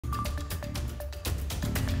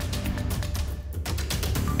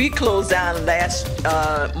We closed down last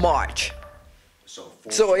March.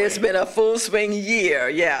 So it's been a full swing year.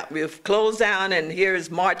 Yeah, we've closed down, and here is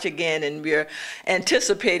March again, and we're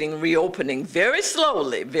anticipating reopening very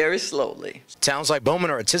slowly, very slowly. Towns like Bowman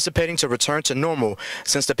are anticipating to return to normal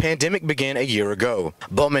since the pandemic began a year ago.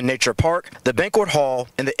 Bowman Nature Park, the Banquet Hall,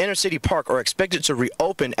 and the Inner City Park are expected to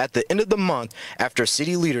reopen at the end of the month after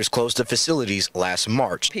city leaders closed the facilities last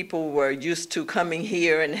March. People were used to coming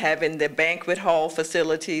here and having the banquet hall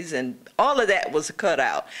facilities, and all of that was cut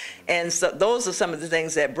out. And so those are some of the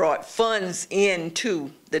things that brought funds into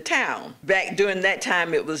the town. Back during that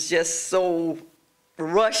time, it was just so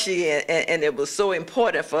rushy, and it was so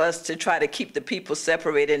important for us to try to keep the people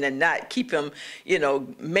separated and not keep them, you know,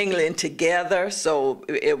 mingling together. So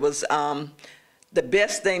it was the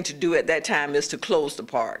best thing to do at that time is to close the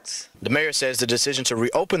parks. The mayor says the decision to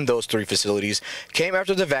reopen those 3 facilities came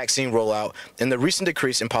after the vaccine rollout and the recent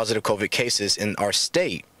decrease in positive COVID cases in our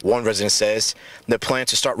state. One resident says the plan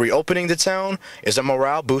to start reopening the town is a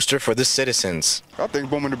morale booster for the citizens. I think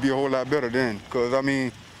Bowman would be a whole lot better then, because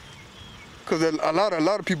a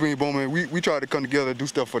lot of people in Bowman, we try to come together, do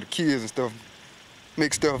stuff for the kids and stuff,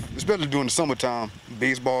 make stuff, especially during the summertime,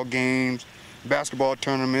 baseball games, basketball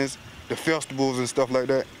tournaments, the festivals and stuff like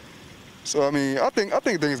that. So I mean, I think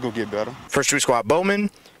things gonna get better. For Street Squad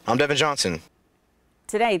Bowman, I'm Devin Johnson.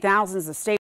 Today, thousands of state